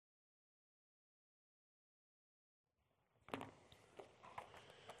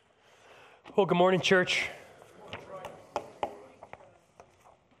Well, good morning, church.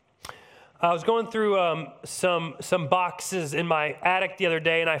 I was going through some boxes in my attic the other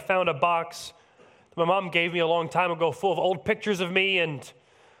day, and I found a box that my mom gave me a long time ago full of old pictures of me and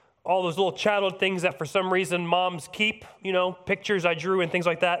all those little childhood things that for some reason moms keep, pictures I drew and things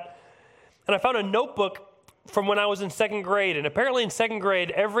like that. And I found a notebook from when I was in second grade, and apparently in second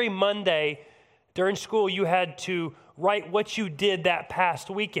grade, every Monday during school, you had to write what you did that past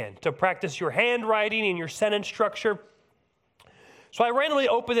weekend to practice your handwriting and your sentence structure. So I randomly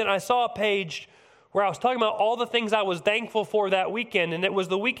opened it and I saw a page where I was talking about all the things I was thankful for that weekend, and it was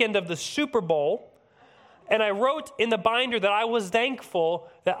the weekend of the Super Bowl. And I wrote in the binder that I was thankful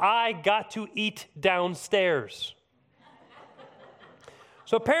that I got to eat downstairs.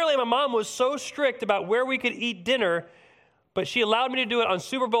 So apparently my mom was so strict about where we could eat dinner, but she allowed me to do it on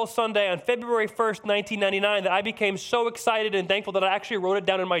Super Bowl Sunday on February 1st, 1999, that I became so excited and thankful that I actually wrote it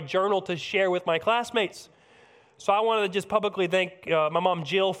down in my journal to share with my classmates. So I wanted to just publicly thank my mom,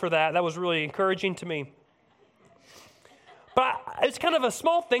 Jill, for that. That was really encouraging to me. But it's kind of a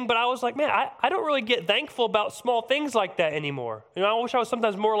small thing, but I was like, man, I don't really get thankful about small things like that anymore. I wish I was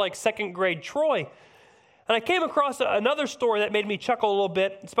sometimes more like second grade Troy. And I came across another story that made me chuckle a little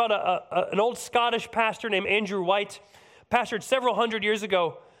bit. It's about an old Scottish pastor named Andrew White, pastored several hundred years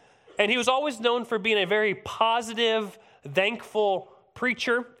ago, and he was always known for being a very positive, thankful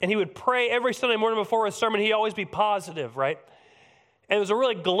preacher, and he would pray every Sunday morning before his sermon. He'd always be positive, right? And it was a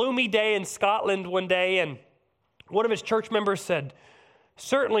really gloomy day in Scotland one day, and one of his church members said,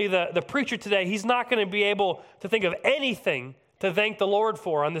 certainly the preacher today, he's not going to be able to think of anything to thank the Lord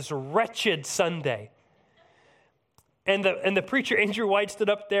for on this wretched Sunday. And the preacher, Andrew White, stood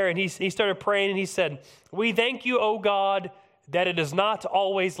up there and he started praying and he said, "We thank you, O God, that it is not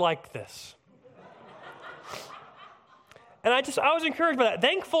always like this." And I was encouraged by that.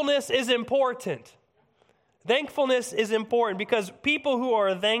 Thankfulness is important. Thankfulness is important because people who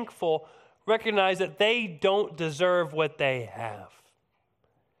are thankful recognize that they don't deserve what they have.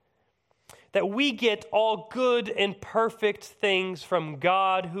 That we get all good and perfect things from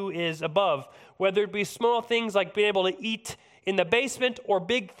God who is above, whether it be small things like being able to eat in the basement or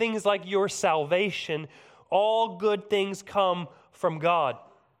big things like your salvation. All good things come from God.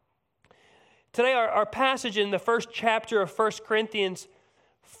 Today, our passage in the first chapter of 1 Corinthians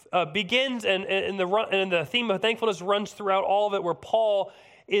begins, and the theme of thankfulness runs throughout all of it, where Paul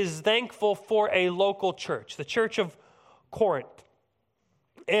is thankful for a local church, the church of Corinth.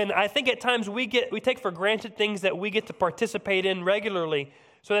 And I think at times we take for granted things that we get to participate in regularly.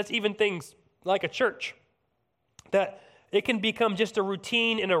 So that's even things like a church, that it can become just a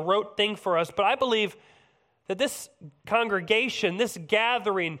routine and a rote thing for us. But I believe that this congregation, this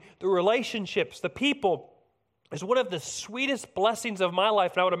gathering, the relationships, the people, is one of the sweetest blessings of my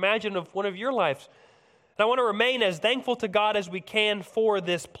life, and I would imagine of one of your lives. And I want to remain as thankful to God as we can for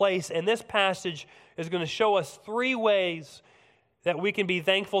this place. And this passage is going to show us 3 ways that we can be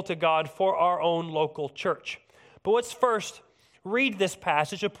thankful to God for our own local church. But let's first read this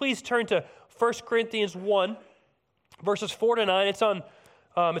passage. So please turn to 1 Corinthians 1, verses 4 to 9. It's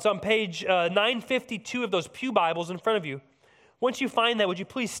on page 952 of those pew Bibles in front of you. Once you find that, would you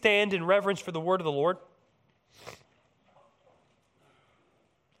please stand in reverence for the word of the Lord?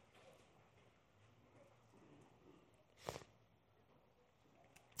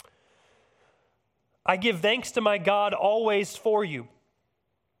 I give thanks to my God always for you,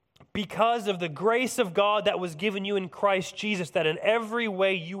 because of the grace of God that was given you in Christ Jesus, that in every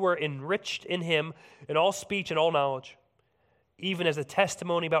way you were enriched in him in all speech and all knowledge, even as the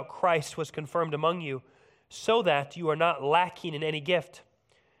testimony about Christ was confirmed among you, so that you are not lacking in any gift,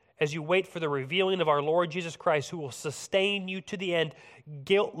 as you wait for the revealing of our Lord Jesus Christ, who will sustain you to the end,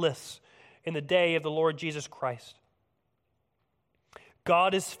 guiltless in the day of the Lord Jesus Christ.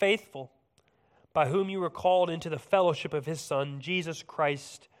 God is faithful, by whom you were called into the fellowship of his Son, Jesus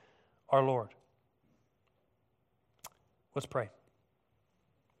Christ, our Lord. Let's pray.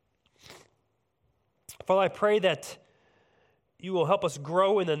 Father, I pray that you will help us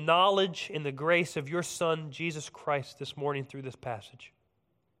grow in the knowledge and the grace of your Son, Jesus Christ, this morning through this passage.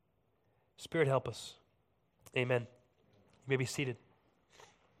 Spirit, help us. Amen. You may be seated.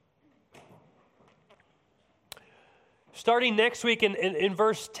 Starting next week in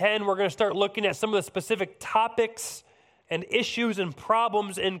verse 10, we're going to start looking at some of the specific topics and issues and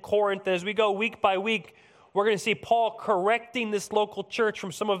problems in Corinth. As we go week by week, we're going to see Paul correcting this local church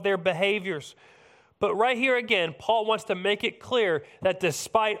from some of their behaviors. But right here again, Paul wants to make it clear that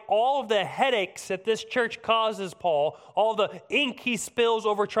despite all of the headaches that this church causes Paul, all the ink he spills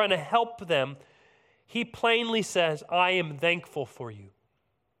over trying to help them, he plainly says, I am thankful for you.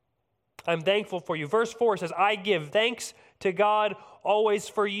 I'm thankful for you. Verse 4 says, I give thanks to God always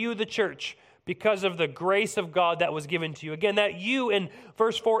for you, the church, because of the grace of God that was given to you. Again, that you in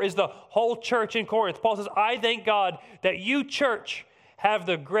verse 4 is the whole church in Corinth. Paul says, I thank God that you, church, have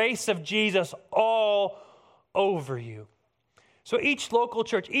the grace of Jesus all over you. So each local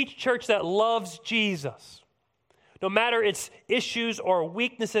church, each church that loves Jesus, no matter its issues or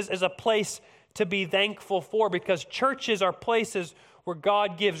weaknesses, is a place to be thankful for, because churches are places where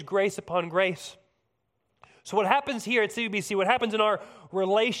God gives grace upon grace. So what happens here at CVBC, what happens in our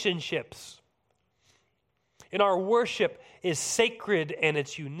relationships, in our worship, is sacred and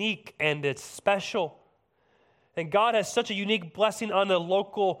it's unique and it's special. And God has such a unique blessing on the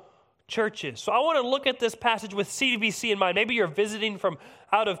local churches. So I want to look at this passage with CVBC in mind. Maybe you're visiting from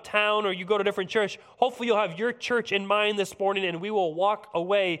out of town or you go to a different church. Hopefully you'll have your church in mind this morning, and we will walk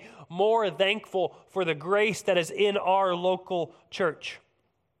away more thankful for the grace that is in our local church.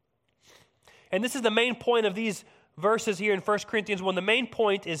 And this is the main point of these verses here in 1 Corinthians 1. The main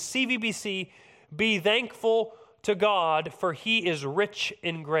point is CVBC, be thankful to God, for He is rich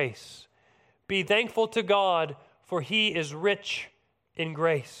in grace. Be thankful to God, for He is rich in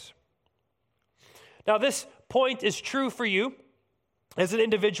grace. Now, this point is true for you as an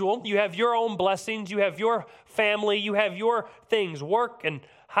individual. You have your own blessings. You have your family. You have your things, work and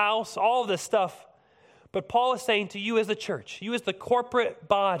house, all of this stuff. But Paul is saying to you as the church, you as the corporate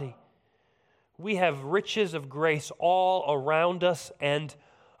body, we have riches of grace all around us and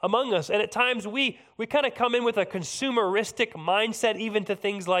among us. And at times we kind of come in with a consumeristic mindset even to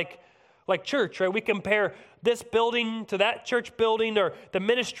things like church, right? We compare this building to that church building, or the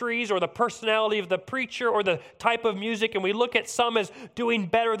ministries, or the personality of the preacher, or the type of music, and we look at some as doing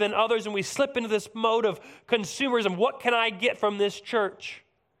better than others, and we slip into this mode of consumerism. What can I get from this church?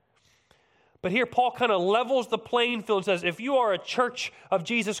 But here Paul kind of levels the playing field and says, if you are a church of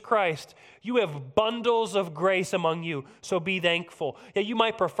Jesus Christ, you have bundles of grace among you, so be thankful. Yeah, you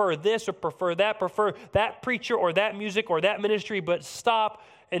might prefer this or prefer that preacher or that music or that ministry, but stop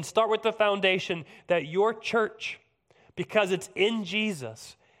and start with the foundation that your church, because it's in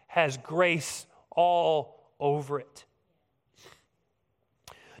Jesus, has grace all over it.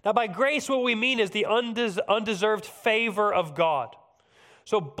 Now, by grace, what we mean is the undeserved favor of God.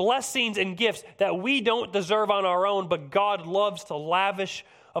 So blessings and gifts that we don't deserve on our own, but God loves to lavish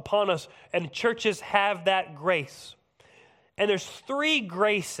upon us, and churches have that grace. And there's three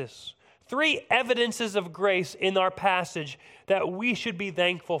graces, three evidences of grace in our passage that we should be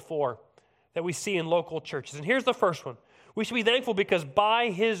thankful for, that we see in local churches. And here's the first one. We should be thankful because by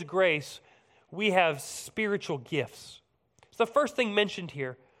His grace, we have spiritual gifts. It's the first thing mentioned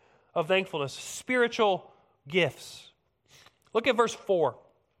here of thankfulness, spiritual gifts. Look at verse 4.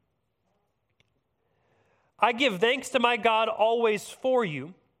 I give thanks to my God always for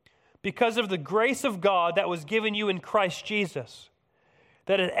you, because of the grace of God that was given you in Christ Jesus,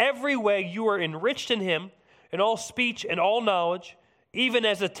 that in every way you are enriched in Him, in all speech and all knowledge, even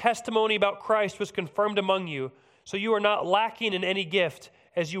as the testimony about Christ was confirmed among you, so you are not lacking in any gift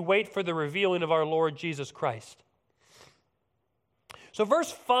as you wait for the revealing of our Lord Jesus Christ. So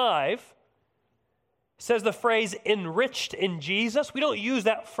verse 5 says the phrase enriched in Jesus. We don't use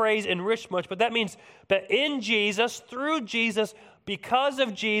that phrase enriched much, but that means that in Jesus, through Jesus, because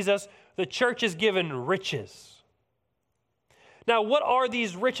of Jesus, the church is given riches. Now, what are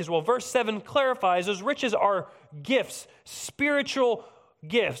these riches? Well, verse 7 clarifies those riches are gifts, spiritual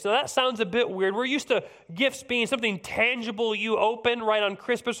gifts. Now, that sounds a bit weird. We're used to gifts being something tangible you open right on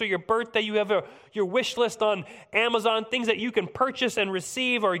Christmas or your birthday. You have your wish list on Amazon, things that you can purchase and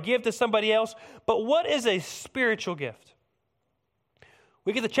receive or give to somebody else. But what is a spiritual gift?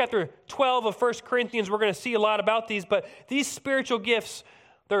 We get to chapter 12 of 1 Corinthians. We're going to see a lot about these, but these spiritual gifts,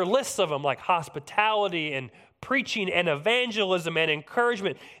 there are lists of them, like hospitality and preaching and evangelism and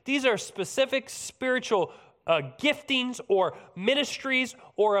encouragement. These are specific spiritual giftings or ministries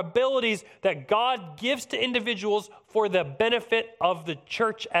or abilities that God gives to individuals for the benefit of the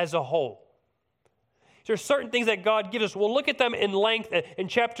church as a whole. There are certain things that God gives us. We'll look at them in length in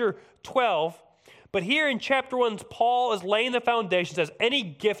chapter 12. But here in chapter 1, Paul is laying the foundation. Says, any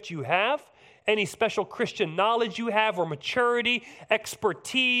gift you have, any special Christian knowledge you have, or maturity,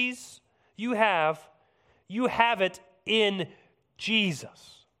 expertise you have it in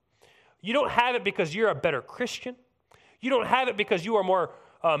Jesus. You don't have it because you're a better Christian. You don't have it because you are more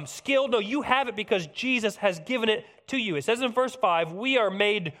skilled. No, you have it because Jesus has given it to you. It says in verse 5, we are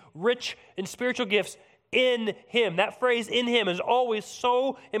made rich in spiritual gifts in Him. That phrase, in Him, is always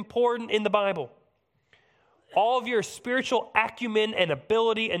so important in the Bible. All of your spiritual acumen and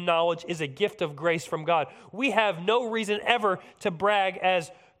ability and knowledge is a gift of grace from God. We have no reason ever to brag as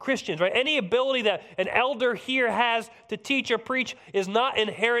Christians, right? Any ability that an elder here has to teach or preach is not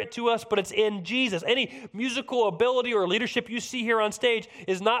inherent to us, but it's in Jesus. Any musical ability or leadership you see here on stage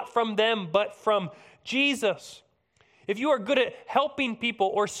is not from them, but from Jesus. If you are good at helping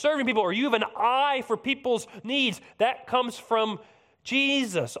people or serving people, or you have an eye for people's needs, that comes from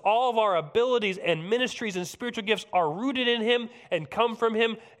Jesus. All of our abilities and ministries and spiritual gifts are rooted in him and come from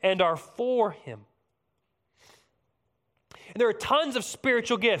him and are for him. And there are tons of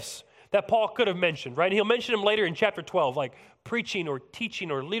spiritual gifts that Paul could have mentioned, right? And he'll mention them later in chapter 12, like preaching or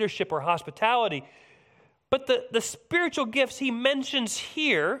teaching or leadership or hospitality. But the spiritual gifts he mentions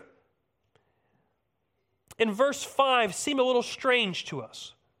here in verse 5 seem a little strange to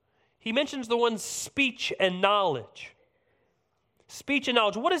us. He mentions the ones speech and knowledge. Speech and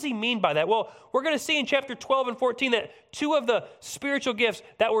knowledge. What does he mean by that? Well, we're going to see in chapter 12 and 14 that two of the spiritual gifts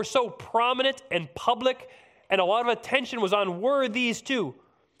that were so prominent and public and a lot of attention was on were these two,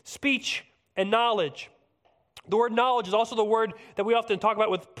 speech and knowledge. The word knowledge is also the word that we often talk about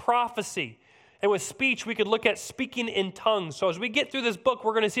with prophecy. And with speech, we could look at speaking in tongues. So as we get through this book,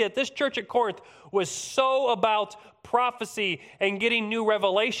 we're going to see that this church at Corinth was so about prophecy and getting new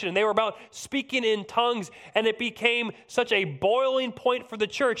revelation. And they were about speaking in tongues. And it became such a boiling point for the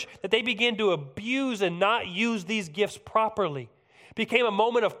church that they began to abuse and not use these gifts properly. It became a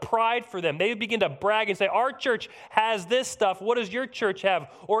moment of pride for them. They would begin to brag and say, our church has this stuff. What does your church have?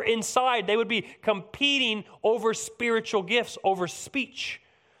 Or inside, they would be competing over spiritual gifts, over speech,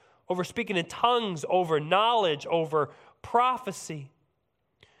 over speaking in tongues, over knowledge, over prophecy.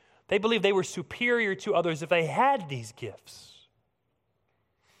 They believed they were superior to others if they had these gifts.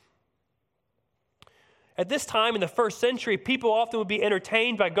 At this time in the first century, people often would be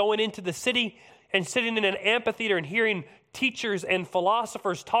entertained by going into the city and sitting in an amphitheater and hearing teachers and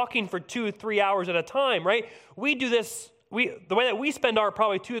philosophers talking for 2 or 3 hours at a time, right? We do this, the way that we spend our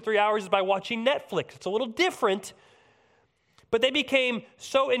probably 2 or 3 hours is by watching Netflix. It's a little different. But they became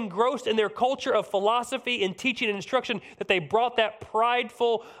so engrossed in their culture of philosophy and teaching and instruction that they brought that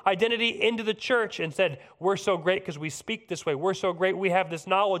prideful identity into the church and said, we're so great because we speak this way. We're so great we have this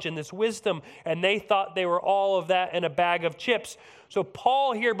knowledge and this wisdom. And they thought they were all of that in a bag of chips. So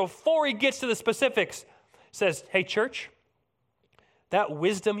Paul here, before he gets to the specifics, says, hey, church, that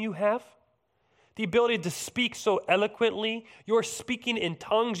wisdom you have, the ability to speak so eloquently, your speaking in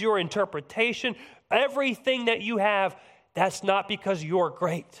tongues, your interpretation, everything that you have, that's not because you're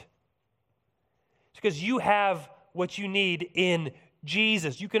great. It's because you have what you need in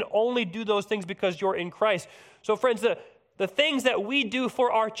Jesus. You can only do those things because you're in Christ. So friends, the things that we do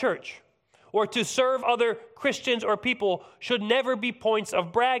for our church or to serve other Christians or people should never be points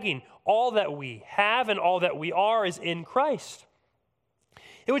of bragging. All that we have and all that we are is in Christ.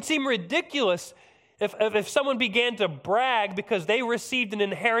 It would seem ridiculous if someone began to brag because they received an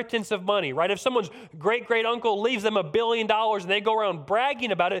inheritance of money, right? If someone's great-great-uncle leaves them $1 billion and they go around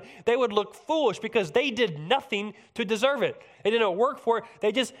bragging about it, they would look foolish because they did nothing to deserve it. They didn't work for it.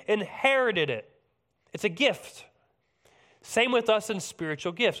 They just inherited it. It's a gift. Same with us in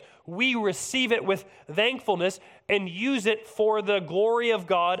spiritual gifts. We receive it with thankfulness and use it for the glory of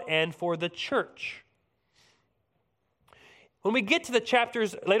God and for the church. When we get to the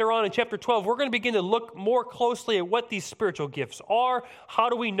chapters later on in chapter 12, we're going to begin to look more closely at what these spiritual gifts are. How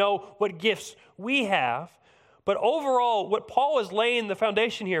do we know what gifts we have? But overall, what Paul is laying the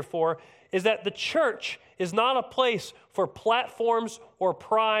foundation here for is that the church is not a place for platforms or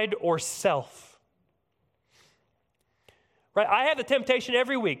pride or self. Right? I have the temptation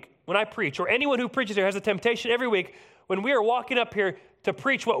every week when I preach, or anyone who preaches here has a temptation every week when we are walking up here to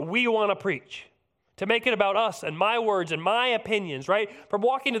preach what we want to preach. To make it about us and my words and my opinions, right? From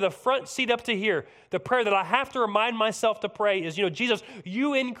walking to the front seat up to here, the prayer that I have to remind myself to pray is, Jesus,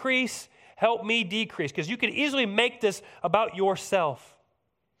 you increase, help me decrease. Because you can easily make this about yourself.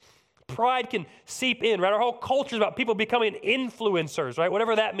 Pride can seep in, right? Our whole culture is about people becoming influencers, right?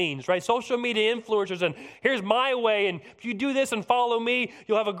 Whatever that means, right? Social media influencers, and here's my way, and if you do this and follow me,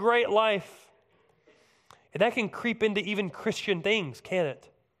 you'll have a great life. And that can creep into even Christian things, can't it?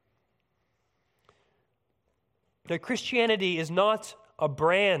 That Christianity is not a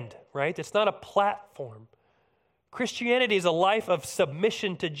brand, right? It's not a platform. Christianity is a life of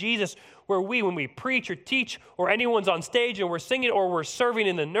submission to Jesus where when we preach or teach or anyone's on stage and we're singing or we're serving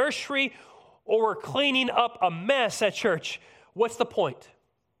in the nursery or we're cleaning up a mess at church, what's the point?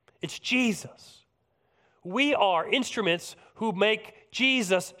 It's Jesus. We are instruments who make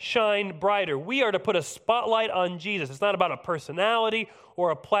Jesus shine brighter. We are to put a spotlight on Jesus. It's not about a personality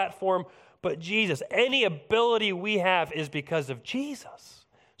or a platform, but Jesus. Any ability we have is because of Jesus.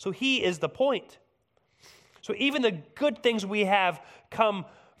 So he is the point. So even the good things we have come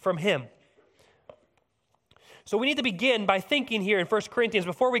from him. So we need to begin by thinking here in 1 Corinthians,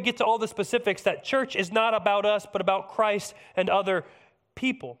 before we get to all the specifics, that church is not about us, but about Christ and other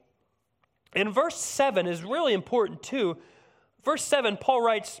people. And verse 7 is really important too. Verse 7, Paul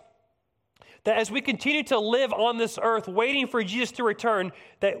writes that as we continue to live on this earth, waiting for Jesus to return,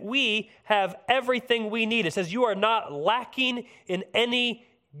 that we have everything we need. It says, you are not lacking in any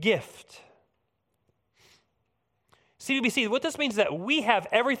gift. CVBC, what this means is that we have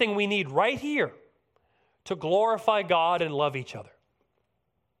everything we need right here to glorify God and love each other.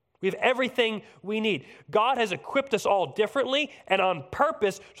 We have everything we need. God has equipped us all differently and on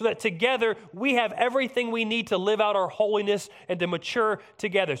purpose so that together we have everything we need to live out our holiness and to mature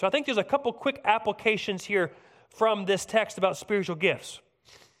together. So I think there's a couple quick applications here from this text about spiritual gifts.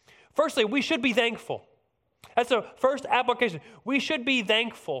 Firstly, we should be thankful. That's the first application. We should be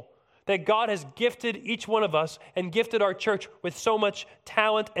thankful that God has gifted each one of us and gifted our church with so much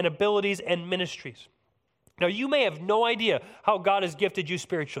talent and abilities and ministries. Now, you may have no idea how God has gifted you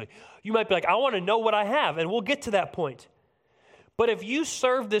spiritually. You might be like, I want to know what I have, and we'll get to that point. But if you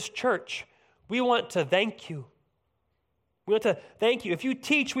serve this church, we want to thank you. We want to thank you. If you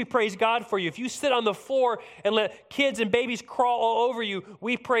teach, we praise God for you. If you sit on the floor and let kids and babies crawl all over you,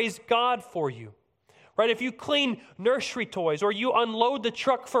 we praise God for you. Right? If you clean nursery toys, or you unload the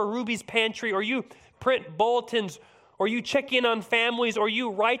truck for Ruby's Pantry, or you print bulletins, or you check in on families, or you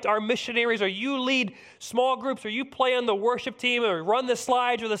write our missionaries, or you lead small groups, or you play on the worship team, or run the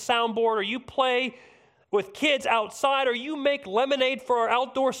slides or the soundboard, or you play with kids outside, or you make lemonade for our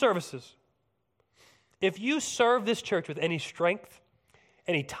outdoor services. If you serve this church with any strength,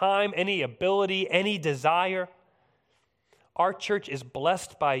 any time, any ability, any desire, our church is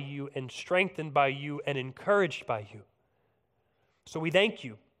blessed by you and strengthened by you and encouraged by you. So we thank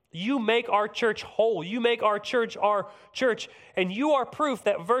you. You make our church whole. You make our church, and you are proof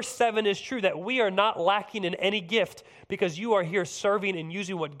that verse 7 is true, that we are not lacking in any gift because you are here serving and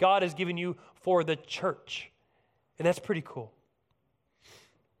using what God has given you for the church. And that's pretty cool.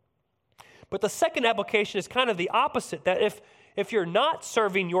 But the second application is kind of the opposite, that if you're not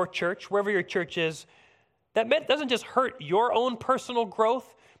serving your church, wherever your church is, that doesn't just hurt your own personal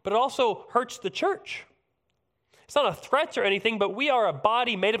growth, but it also hurts the church. It's not a threat or anything, but we are a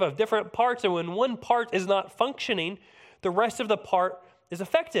body made up of different parts, and when one part is not functioning, the rest of the part is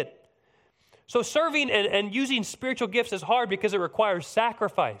affected. So serving and using spiritual gifts is hard because it requires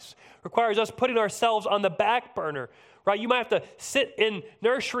sacrifice, requires us putting ourselves on the back burner, right? You might have to sit in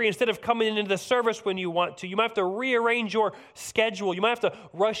nursery instead of coming into the service when you want to. You might have to rearrange your schedule. You might have to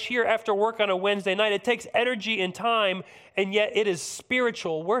rush here after work on a Wednesday night. It takes energy and time, and yet it is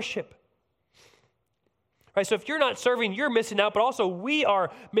spiritual worship. Right, so if you're not serving, you're missing out, but also we are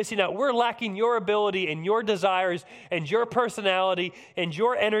missing out. We're lacking your ability and your desires and your personality and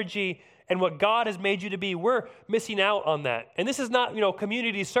your energy and what God has made you to be. We're missing out on that. And this is not,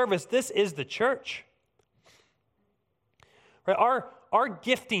 community service. This is the church. Right, our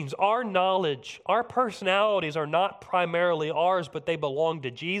giftings, our knowledge, our personalities are not primarily ours, but they belong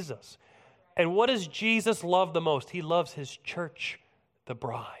to Jesus. And what does Jesus love the most? He loves his church, the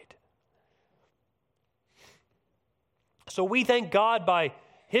bride. So we thank God by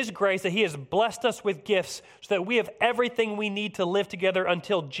his grace that he has blessed us with gifts so that we have everything we need to live together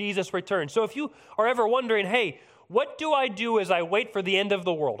until Jesus returns. So if you are ever wondering, hey, what do I do as I wait for the end of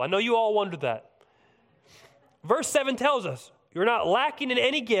the world? I know you all wondered that. Verse 7 tells us, you're not lacking in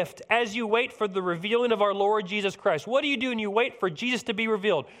any gift as you wait for the revealing of our Lord Jesus Christ. What do you do when you wait for Jesus to be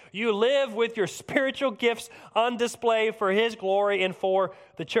revealed? You live with your spiritual gifts on display for his glory and for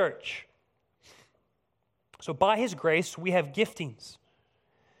the church. So by his grace, we have giftings.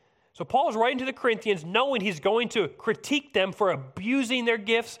 So Paul is writing to the Corinthians knowing he's going to critique them for abusing their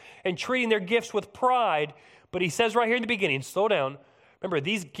gifts and treating their gifts with pride. But he says right here in the beginning, slow down. Remember,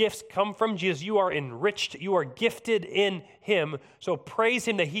 these gifts come from Jesus. You are enriched. You are gifted in him. So praise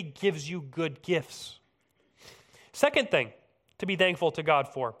him that he gives you good gifts. Second thing to be thankful to God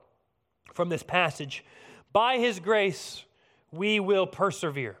for from this passage, by his grace, we will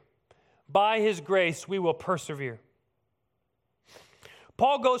persevere. By his grace, we will persevere.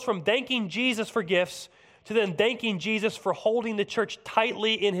 Paul goes from thanking Jesus for gifts to then thanking Jesus for holding the church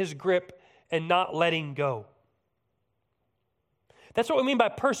tightly in his grip and not letting go. That's what we mean by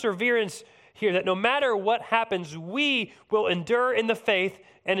perseverance here, that no matter what happens, we will endure in the faith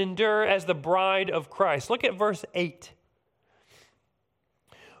and endure as the bride of Christ. Look at verse 8.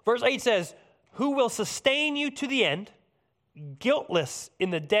 Verse 8 says, who will sustain you to the end, guiltless in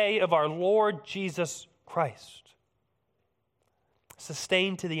the day of our Lord Jesus Christ.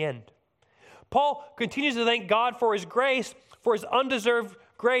 Sustained to the end. Paul continues to thank God for his grace, for his undeserved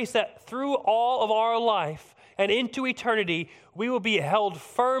grace that through all of our life and into eternity, we will be held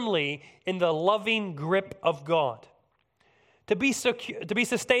firmly in the loving grip of God. To be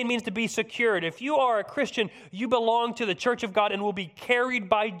sustained means to be secured. If you are a Christian, you belong to the church of God and will be carried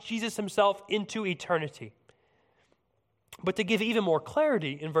by Jesus himself into eternity. But to give even more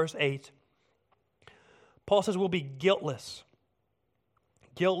clarity in verse 8, Paul says we'll be guiltless.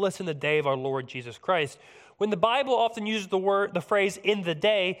 Guiltless in the day of our Lord Jesus Christ. When the Bible often uses the phrase in the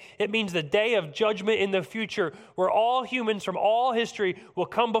day, it means the day of judgment in the future, where all humans from all history will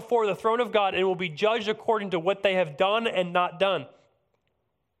come before the throne of God and will be judged according to what they have done and not done.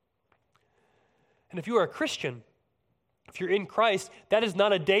 And if you are a Christian, if you're in Christ, that is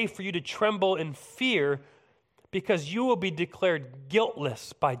not a day for you to tremble in fear, because you will be declared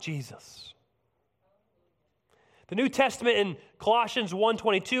guiltless by Jesus. The New Testament in Colossians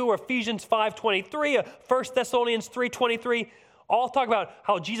 1:22 or Ephesians 5:23, or 1 Thessalonians 3:23, all talk about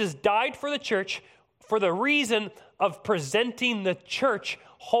how Jesus died for the church for the reason of presenting the church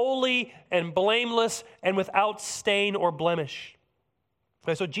holy and blameless and without stain or blemish.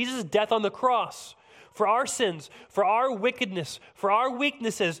 Okay, so Jesus' death on the cross for our sins, for our wickedness, for our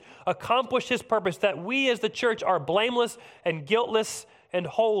weaknesses, accomplished his purpose that we as the church are blameless and guiltless and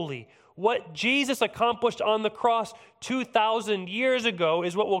holy. What Jesus accomplished on the cross 2,000 years ago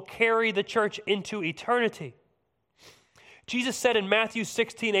is what will carry the church into eternity. Jesus said in Matthew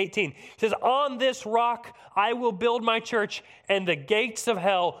 16:18, he says, "On this rock I will build my church, and the gates of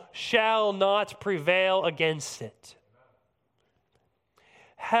hell shall not prevail against it."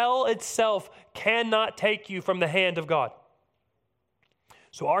 Hell itself cannot take you from the hand of God.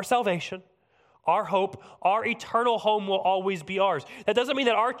 So our salvation, our hope, our eternal home will always be ours. That doesn't mean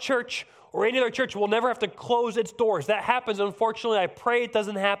that our church or any other church will never have to close its doors. That happens, unfortunately. I pray it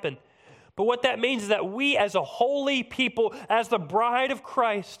doesn't happen. But what that means is that we as a holy people, as the bride of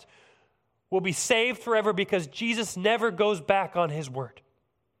Christ, will be saved forever because Jesus never goes back on his word.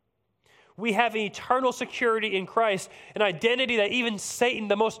 We have an eternal security in Christ, an identity that even Satan,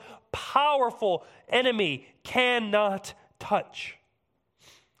 the most powerful enemy, cannot touch.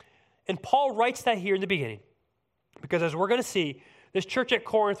 And Paul writes that here in the beginning because, as we're going to see, this church at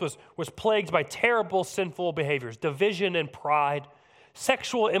Corinth was plagued by terrible sinful behaviors, division and pride,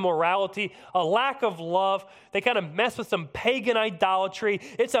 sexual immorality, a lack of love. They kind of mess with some pagan idolatry.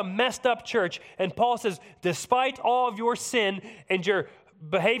 It's a messed up church. And Paul says, despite all of your sin and your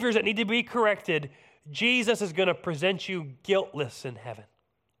behaviors that need to be corrected, Jesus is going to present you guiltless in heaven.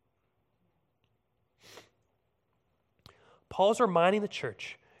 Paul's reminding the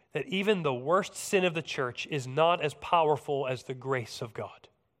church that even the worst sin of the church is not as powerful as the grace of God.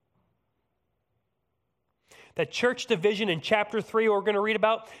 That church division in chapter 3 we're going to read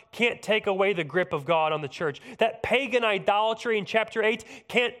about can't take away the grip of God on the church. That pagan idolatry in chapter 8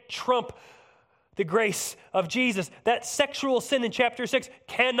 can't trump the grace of Jesus. That sexual sin in chapter 6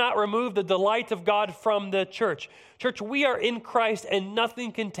 cannot remove the delight of God from the church. Church, we are in Christ and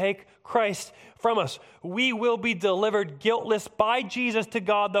nothing can take Christ from us. We will be delivered guiltless by Jesus to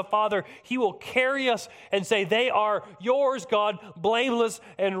God the Father. He will carry us and say, they are yours, God, blameless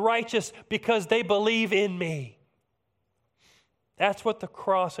and righteous because they believe in me. That's what the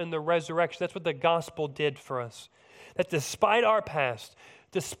cross and the resurrection, that's what the gospel did for us. That despite our past,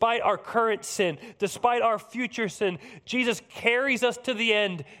 despite our current sin, despite our future sin, Jesus carries us to the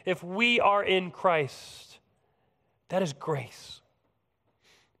end if we are in Christ. That is grace.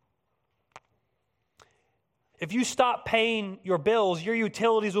 If you stop paying your bills, your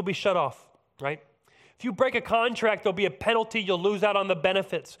utilities will be shut off, right? If you break a contract, there'll be a penalty. You'll lose out on the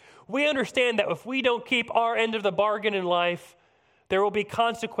benefits. We understand that if we don't keep our end of the bargain in life, there will be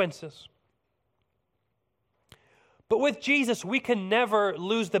consequences. But with Jesus, we can never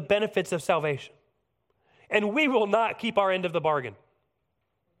lose the benefits of salvation. And we will not keep our end of the bargain.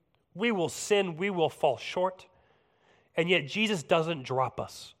 We will sin, we will fall short, and yet Jesus doesn't drop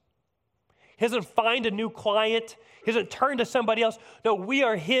us. He doesn't find a new client. He doesn't turn to somebody else. No, we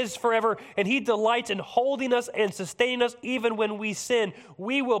are his forever, and he delights in holding us and sustaining us even when we sin.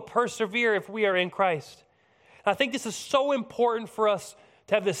 We will persevere if we are in Christ. And I think this is so important for us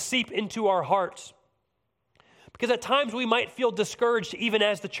to have this seep into our hearts. Because at times we might feel discouraged even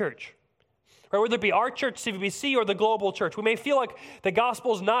as the church. Right? Whether it be our church, CVBC, or the global church. We may feel like the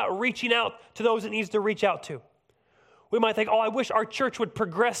gospel is not reaching out to those it needs to reach out to. We might think, I wish our church would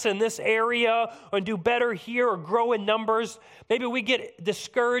progress in this area and do better here or grow in numbers. Maybe we get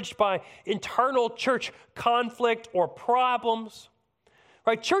discouraged by internal church conflict or problems.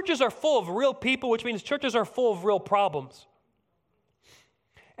 Right? Churches are full of real people, which means churches are full of real problems.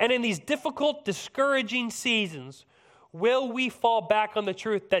 And in these difficult, discouraging seasons, Will we fall back on the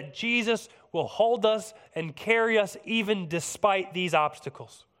truth that Jesus will hold us and carry us even despite these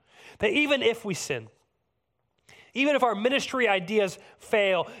obstacles? That even if we sin, even if our ministry ideas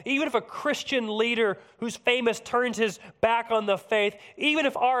fail, even if a Christian leader who's famous turns his back on the faith, even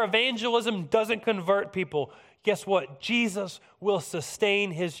if our evangelism doesn't convert people, guess what? Jesus will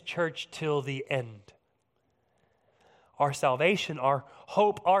sustain his church till the end. Our salvation, our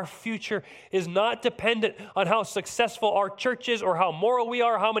hope, our future is not dependent on how successful our church is or how moral we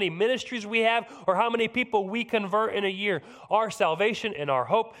are, how many ministries we have, or how many people we convert in a year. Our salvation and our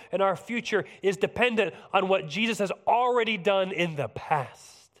hope and our future is dependent on what Jesus has already done in the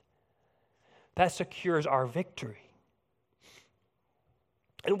past. That secures our victory.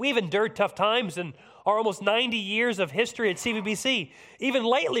 And we've endured tough times in our almost 90 years of history at CVBC. Even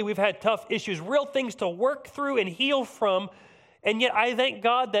lately, we've had tough issues, real things to work through and heal from. And yet, I thank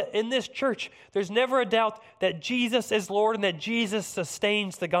God that in this church, there's never a doubt that Jesus is Lord and that Jesus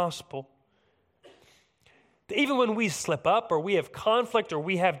sustains the gospel. Even when we slip up or we have conflict or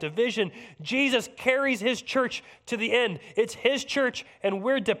we have division, Jesus carries his church to the end. It's his church and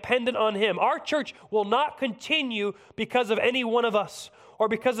we're dependent on him. Our church will not continue because of any one of us or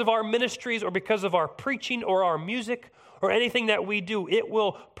because of our ministries or because of our preaching or our music or anything that we do. It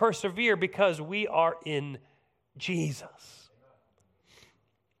will persevere because we are in Jesus.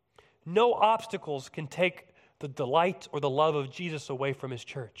 No obstacles can take the delight or the love of Jesus away from his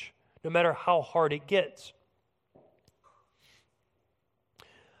church, no matter how hard it gets.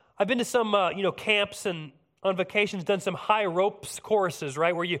 I've been to some camps and on vacations, done some high ropes courses,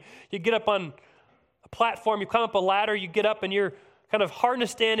 right? Where you get up on a platform, you climb up a ladder, you get up and you're kind of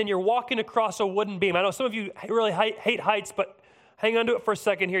harnessed in and you're walking across a wooden beam. I know some of you really hate heights, but hang on to it for a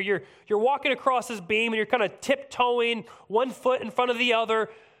second here. You're walking across this beam and you're kind of tiptoeing one foot in front of the other,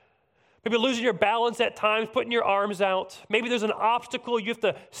 maybe losing your balance at times, putting your arms out. Maybe there's an obstacle you have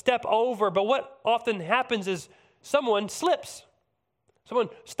to step over, but what often happens is someone slips. Someone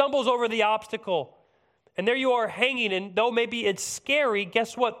stumbles over the obstacle, and there you are hanging, and though maybe it's scary,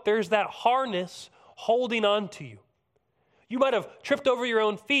 guess what? There's that harness holding on to you. You might have tripped over your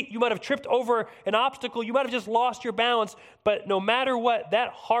own feet. You might have tripped over an obstacle. You might have just lost your balance, but no matter what, that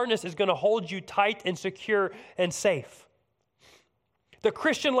harness is going to hold you tight and secure and safe. The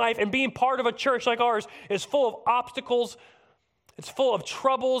Christian life and being part of a church like ours is full of obstacles. It's full of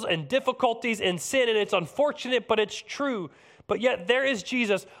troubles and difficulties and sin, and it's unfortunate, but it's true. But yet there is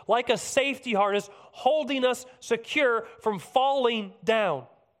Jesus, like a safety harness, holding us secure from falling down.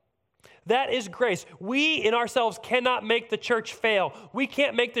 That is grace. We in ourselves cannot make the church fail. We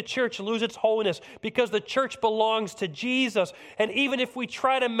can't make the church lose its holiness because the church belongs to Jesus. And even if we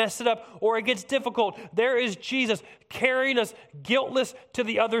try to mess it up or it gets difficult, there is Jesus carrying us guiltless to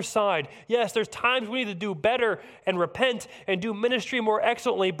the other side. Yes, there's times we need to do better and repent and do ministry more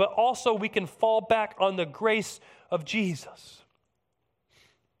excellently, but also we can fall back on the grace of Jesus.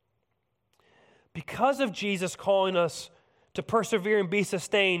 Because of Jesus calling us to persevere and be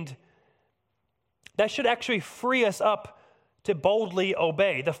sustained, that should actually free us up to boldly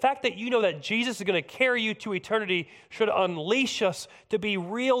obey. The fact that you know that Jesus is going to carry you to eternity should unleash us to be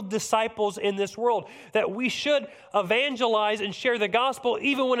real disciples in this world. That we should evangelize and share the gospel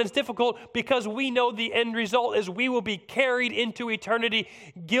even when it's difficult because we know the end result is we will be carried into eternity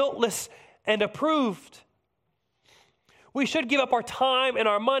guiltless and approved. We should give up our time and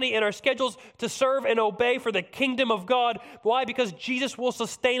our money and our schedules to serve and obey for the kingdom of God. Why? Because Jesus will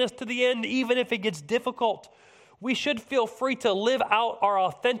sustain us to the end, even if it gets difficult. We should feel free to live out our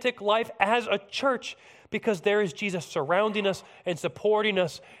authentic life as a church because there is Jesus surrounding us and supporting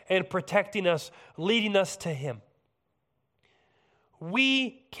us and protecting us, leading us to him.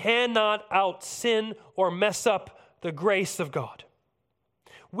 We cannot out-sin or mess up the grace of God.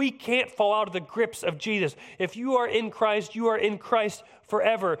 We can't fall out of the grips of Jesus. If you are in Christ, you are in Christ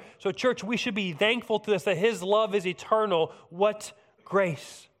forever. So church, we should be thankful to this, that his love is eternal. What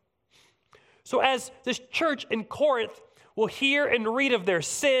grace. So as this church in Corinth will hear and read of their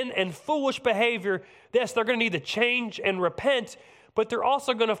sin and foolish behavior, yes, they're going to need to change and repent, but they're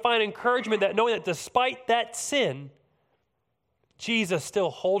also going to find encouragement that knowing that despite that sin, Jesus still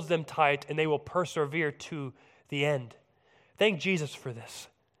holds them tight and they will persevere to the end. Thank Jesus for this.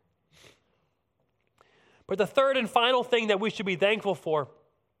 But the third and final thing that we should be thankful for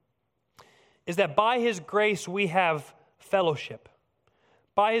is that by his grace we have fellowship.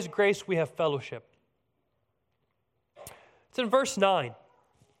 By his grace we have fellowship. It's in verse 9.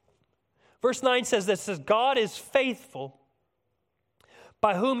 Verse 9 says this, says, God is faithful,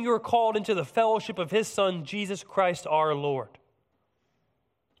 by whom you are called into the fellowship of his Son, Jesus Christ our Lord.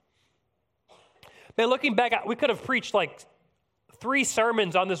 Man, looking back, we could have preached like 3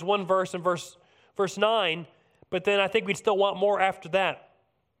 sermons on this one verse in verse 9, but then I think we'd still want more after that.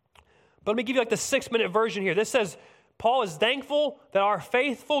 But let me give you like the 6-minute version here. This says, Paul is thankful that our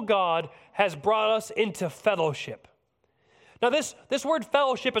faithful God has brought us into fellowship. Now this word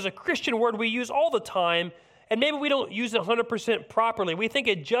fellowship is a Christian word we use all the time, and maybe we don't use it 100% properly. We think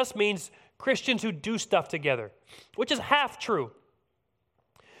it just means Christians who do stuff together, which is half true.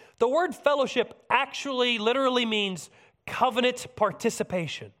 The word fellowship actually literally means covenant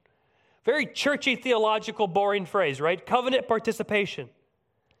participation. Very churchy, theological, boring phrase, right? Covenant participation.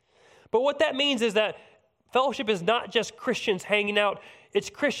 But what that means is that fellowship is not just Christians hanging out. It's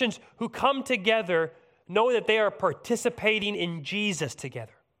Christians who come together knowing that they are participating in Jesus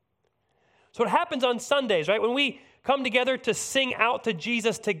together. So it happens on Sundays, right? When we come together to sing out to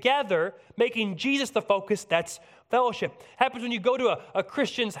Jesus together, making Jesus the focus, that's fellowship. It happens when you go to a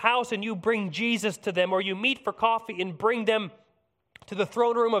Christian's house and you bring Jesus to them, or you meet for coffee and bring them to the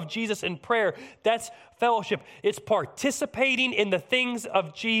throne room of Jesus in prayer. That's fellowship. It's participating in the things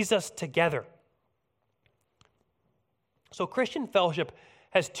of Jesus together. So Christian fellowship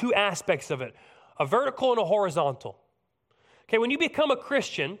has 2 aspects of it, a vertical and a horizontal. Okay, when you become a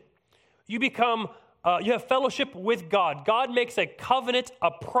Christian, you have fellowship with God. God makes a covenant,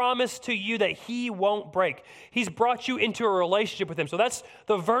 a promise to you that He won't break. He's brought you into a relationship with Him. So that's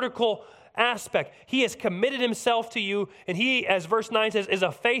the vertical aspect. He has committed Himself to you, and He, as verse 9 says, is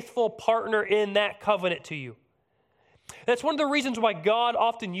a faithful partner in that covenant to you. That's one of the reasons why God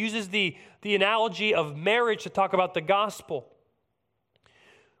often uses the analogy of marriage to talk about the gospel.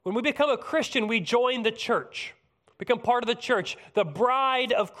 When we become a Christian, we join the church, become part of the church, the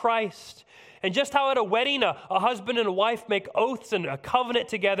bride of Christ. And just how at a wedding, a husband and a wife make oaths and a covenant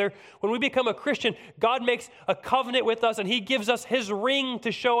together, when we become a Christian, God makes a covenant with us, and He gives us His ring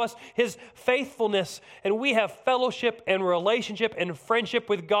to show us His faithfulness. And we have fellowship and relationship and friendship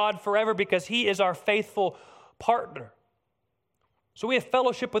with God forever because He is our faithful partner. So we have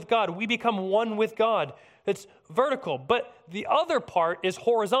fellowship with God. We become one with God. It's vertical. But the other part is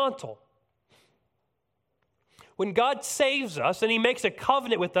horizontal. When God saves us and He makes a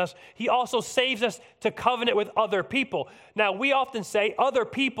covenant with us, He also saves us to covenant with other people. Now, we often say other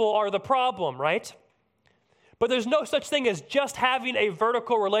people are the problem, right? But there's no such thing as just having a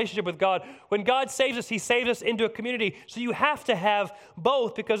vertical relationship with God. When God saves us, He saves us into a community. So you have to have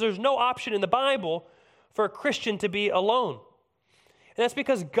both, because there's no option in the Bible for a Christian to be alone. And that's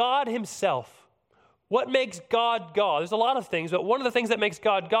because God Himself, what makes God God? There's a lot of things, but one of the things that makes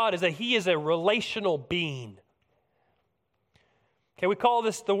God God is that He is a relational being. Okay, we call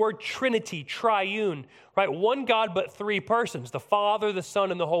this the word Trinity, triune, right? One God, but 3 persons, the Father, the Son,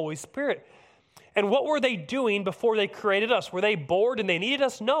 and the Holy Spirit. And what were they doing before they created us? Were they bored and they needed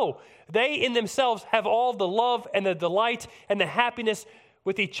us? No. They in themselves have all the love and the delight and the happiness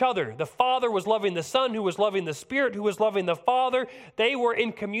with each other. The Father was loving the Son, who was loving the Spirit, who was loving the Father. They were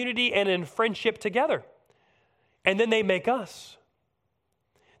in community and in friendship together. And then they make us.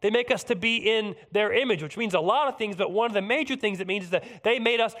 They make us to be in their image, which means a lot of things, but one of the major things it means is that they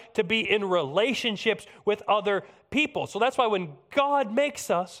made us to be in relationships with other people. So that's why when God makes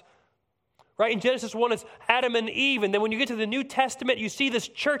us, right, in Genesis 1, it's Adam and Eve, and then when you get to the New Testament, you see this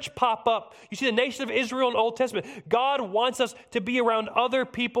church pop up. You see the nation of Israel in the Old Testament. God wants us to be around other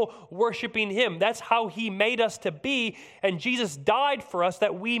people worshiping Him. That's how He made us to be, and Jesus died for us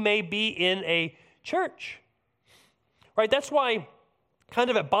that we may be in a church. Right, that's why kind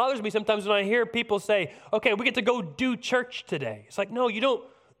of it bothers me sometimes when I hear people say, okay, we get to go do church today. It's like, no, you don't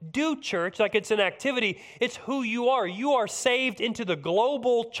do church like it's an activity. It's who you are. You are saved into the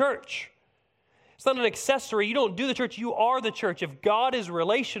global church. It's not an accessory. You don't do the church. You are the church. If God is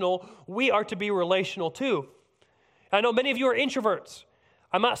relational, we are to be relational too. I know many of you are introverts.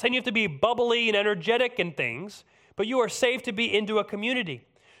 I'm not saying you have to be bubbly and energetic and things, but you are saved to be into a community.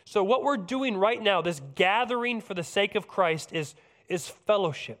 So what we're doing right now, this gathering for the sake of Christ, is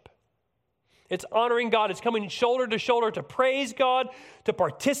fellowship. It's honoring God. It's coming shoulder to shoulder to praise God, to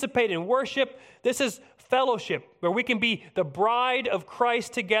participate in worship. This is fellowship, where we can be the bride of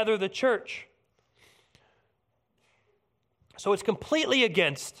Christ together, the church. So it's completely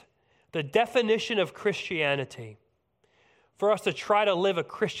against the definition of Christianity for us to try to live a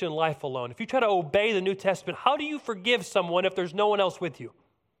Christian life alone. If you try to obey the New Testament, how do you forgive someone if there's no one else with you,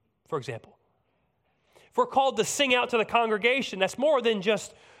 for example? If we're called to sing out to the congregation, that's more than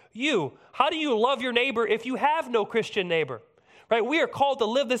just you. How do you love your neighbor if you have no Christian neighbor? Right? We are called to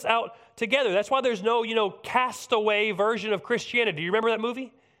live this out together. That's why there's no, castaway version of Christianity. Do you remember that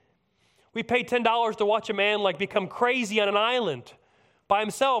movie? We paid $10 to watch a man become crazy on an island. by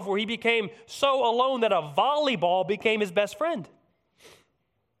himself where he became so alone that a volleyball became his best friend.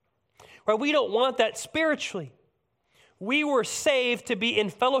 Right? We don't want that spiritually. We were saved to be in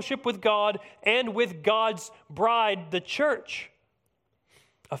fellowship with God and with God's bride, the church.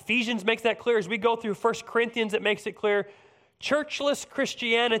 Ephesians makes that clear. As we go through 1 Corinthians, it makes it clear. Churchless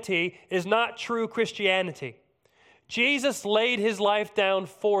Christianity is not true Christianity. Jesus laid his life down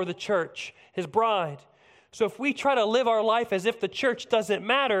for the church, his bride. So if we try to live our life as if the church doesn't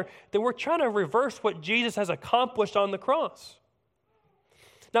matter, then we're trying to reverse what Jesus has accomplished on the cross.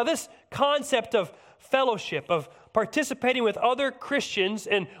 Now, this concept of fellowship, of participating with other Christians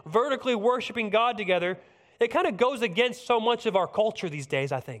and vertically worshiping God together, it kind of goes against so much of our culture these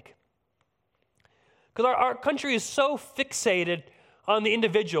days, I think. Because our country is so fixated on the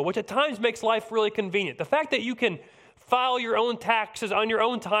individual, which at times makes life really convenient. The fact that you can file your own taxes on your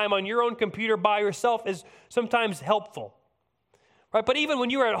own time, on your own computer by yourself is sometimes helpful. Right? But even when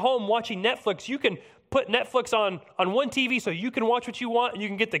you're at home watching Netflix, you can put Netflix on one TV so you can watch what you want, and you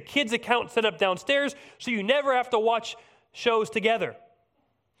can get the kids' account set up downstairs so you never have to watch shows together.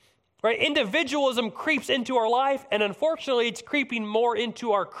 Right? Individualism creeps into our life, and unfortunately, it's creeping more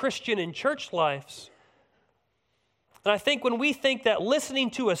into our Christian and church lives. And I think when we think that listening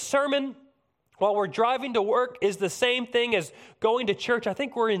to a sermon while we're driving to work is the same thing as going to church, I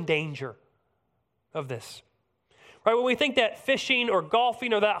think we're in danger of this. Right? When we think that fishing or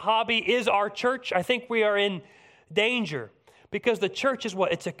golfing or that hobby is our church, I think we are in danger. Because the church is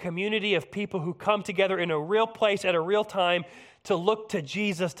what? It's a community of people who come together in a real place at a real time to look to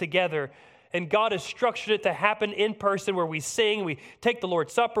Jesus together. And God has structured it to happen in person where we sing, we take the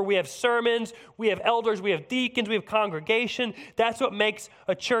Lord's Supper, we have sermons, we have elders, we have deacons, we have congregation. That's what makes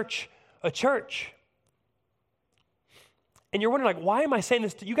a church a church. And you're wondering, like, why am I saying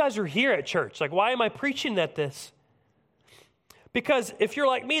this? You guys are here at church. Like, why am I preaching at this? Because if you're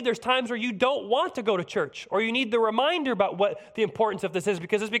like me, there's times where you don't want to go to church, or you need the reminder about what the importance of this is,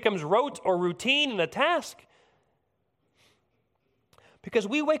 because this becomes rote or routine and a task. Because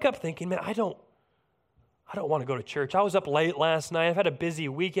we wake up thinking, man, I don't want to go to church. I was up late last night. I've had a busy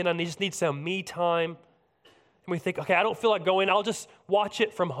weekend. I just need some me time. And we think, okay, I don't feel like going. I'll just watch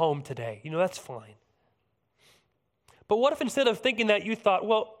it from home today. That's fine. But what if instead of thinking that, you thought,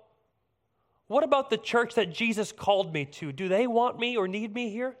 well, what about the church that Jesus called me to? Do they want me or need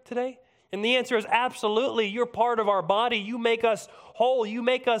me here today? And the answer is absolutely. You're part of our body. You make us whole. You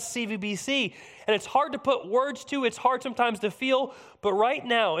make us CVBC. And it's hard to put words to. It's hard sometimes to feel. But right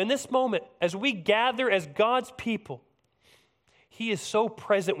now, in this moment, as we gather as God's people, He is so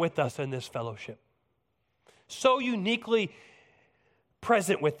present with us in this fellowship. So uniquely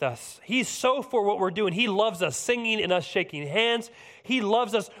present with us. He's so for what we're doing. He loves us singing and us shaking hands. He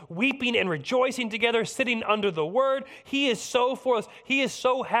loves us weeping and rejoicing together, sitting under the word. He is so for us. He is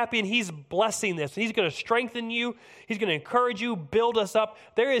so happy, and He's blessing this. He's going to strengthen you. He's going to encourage you, build us up.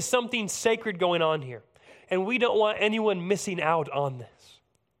 There is something sacred going on here, and we don't want anyone missing out on this.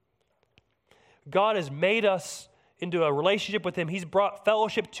 God has made us into a relationship with Him. He's brought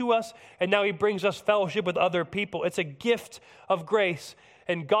fellowship to us, and now He brings us fellowship with other people. It's a gift of grace,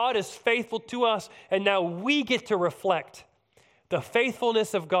 and God is faithful to us, and now we get to reflect the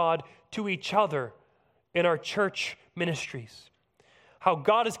faithfulness of God to each other in our church ministries. How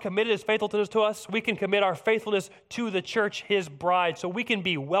God has committed His faithfulness to us, we can commit our faithfulness to the church, His bride, so we can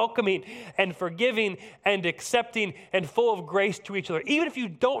be welcoming and forgiving and accepting and full of grace to each other. Even if you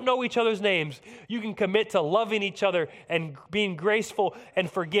don't know each other's names, you can commit to loving each other and being graceful and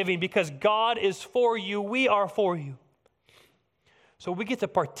forgiving, because God is for you, we are for you. So we get to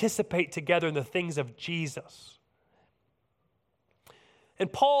participate together in the things of Jesus.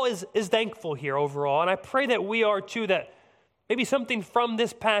 And Paul is thankful here overall, and I pray that we are too, that maybe something from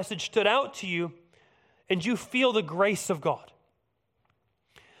this passage stood out to you and you feel the grace of God.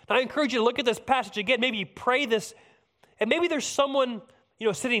 Now, I encourage you to look at this passage again. Maybe you pray this, and maybe there's someone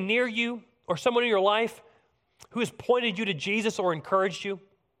sitting near you or someone in your life who has pointed you to Jesus or encouraged you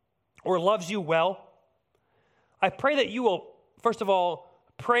or loves you well. I pray that you will, first of all,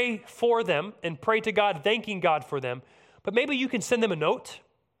 pray for them and pray to God, thanking God for them. But maybe you can send them a note.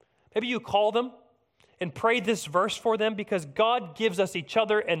 Maybe you call them and pray this verse for them, because God gives us each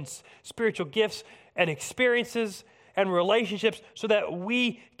other and spiritual gifts and experiences and relationships so that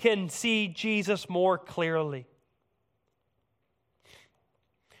we can see Jesus more clearly.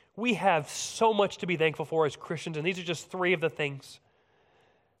 We have so much to be thankful for as Christians, and these are just three of the things.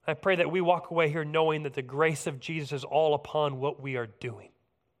 I pray that we walk away here knowing that the grace of Jesus is all upon what we are doing.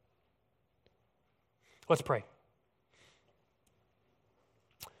 Let's pray.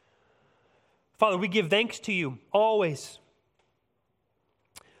 Father, we give thanks to You always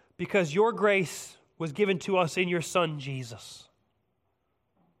because your grace was given to us in your Son, Jesus.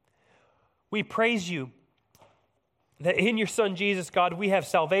 We praise you that in your Son, Jesus, God, we have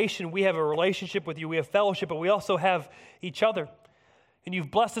salvation, we have a relationship with you, we have fellowship, but we also have each other. And you've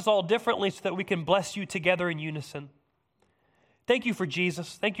blessed us all differently so that we can bless you together in unison. Thank you for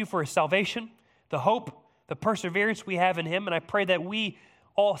Jesus. Thank you for his salvation, the hope, the perseverance we have in him. And I pray that we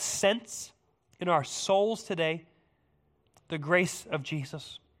all sense in our souls today the grace of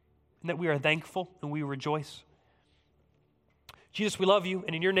Jesus, and that we are thankful and we rejoice. Jesus, we love you,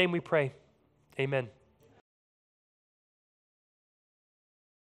 and in your name we pray. Amen.